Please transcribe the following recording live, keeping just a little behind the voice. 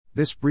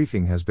This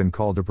briefing has been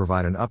called to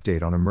provide an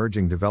update on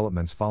emerging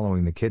developments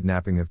following the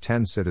kidnapping of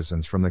 10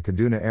 citizens from the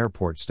Kaduna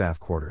Airport Staff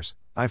Quarters,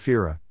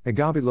 Ifira,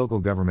 Igabi local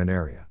government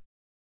area.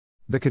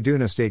 The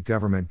Kaduna state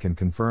government can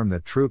confirm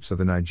that troops of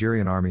the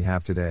Nigerian Army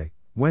have today,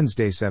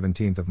 Wednesday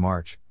 17th of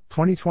March,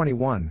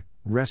 2021,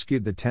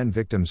 rescued the 10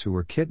 victims who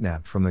were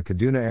kidnapped from the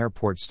Kaduna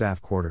Airport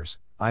Staff Quarters,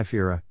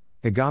 Ifira,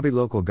 Igabi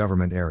local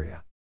government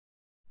area.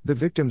 The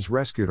victims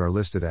rescued are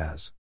listed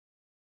as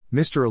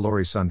Mr.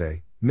 Ilori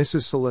Sunday,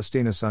 Mrs.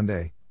 Celestina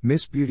Sunday,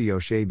 Miss Beauty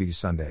Oshabi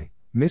Sunday,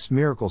 Miss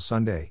Miracle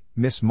Sunday,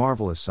 Miss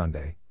Marvelous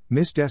Sunday,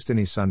 Miss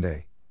Destiny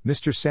Sunday,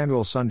 Mr.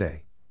 Samuel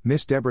Sunday,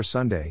 Miss Deborah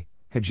Sunday,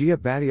 Hajia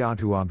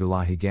Badiatu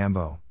Abdullahi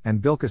Gambo,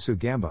 and Bilkisu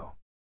Gambo.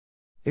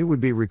 It would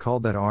be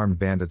recalled that armed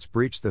bandits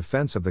breached the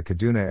fence of the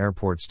Kaduna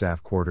Airport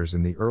Staff Quarters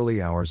in the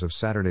early hours of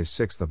Saturday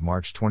 6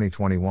 March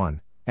 2021,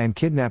 and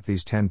kidnapped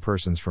these 10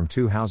 persons from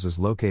 2 houses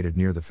located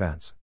near the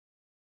fence.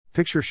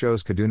 Picture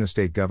shows Kaduna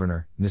State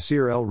Governor,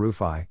 Nasir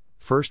El-Rufai,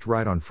 first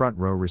right on front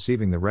row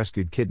receiving the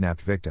rescued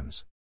kidnapped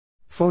victims.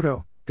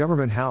 Photo,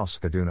 Government House,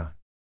 Kaduna.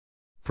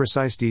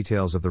 Precise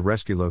details of the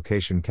rescue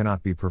location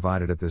cannot be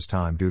provided at this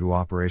time due to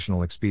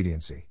operational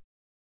expediency.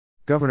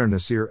 Governor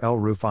Nasir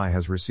El-Rufai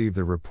has received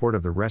the report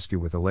of the rescue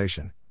with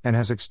elation, and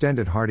has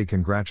extended hearty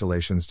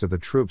congratulations to the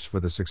troops for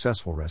the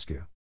successful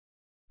rescue.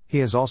 He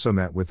has also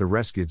met with the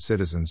rescued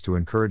citizens to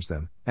encourage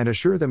them, and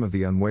assure them of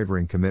the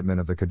unwavering commitment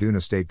of the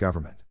Kaduna State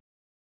Government.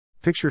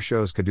 Picture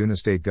shows Kaduna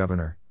State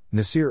Governor,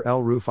 Nasir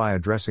El-Rufai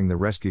addressing the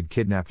rescued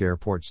kidnapped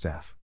airport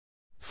staff.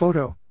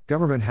 Photo,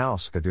 Government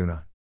House,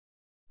 Kaduna.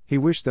 He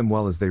wished them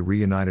well as they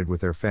reunited with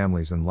their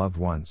families and loved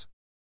ones.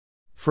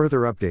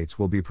 Further updates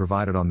will be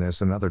provided on this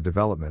and other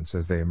developments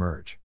as they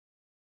emerge.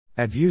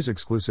 At Views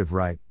Exclusive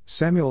Right,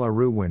 Samuel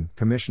Aruwin,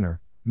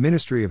 Commissioner,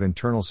 Ministry of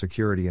Internal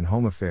Security and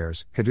Home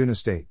Affairs, Kaduna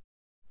State.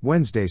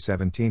 Wednesday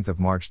 17th of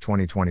March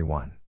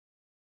 2021.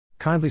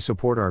 Kindly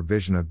support our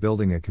vision of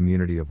building a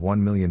community of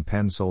 1 million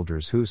pen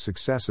soldiers whose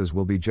successes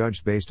will be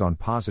judged based on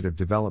positive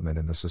development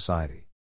in the society.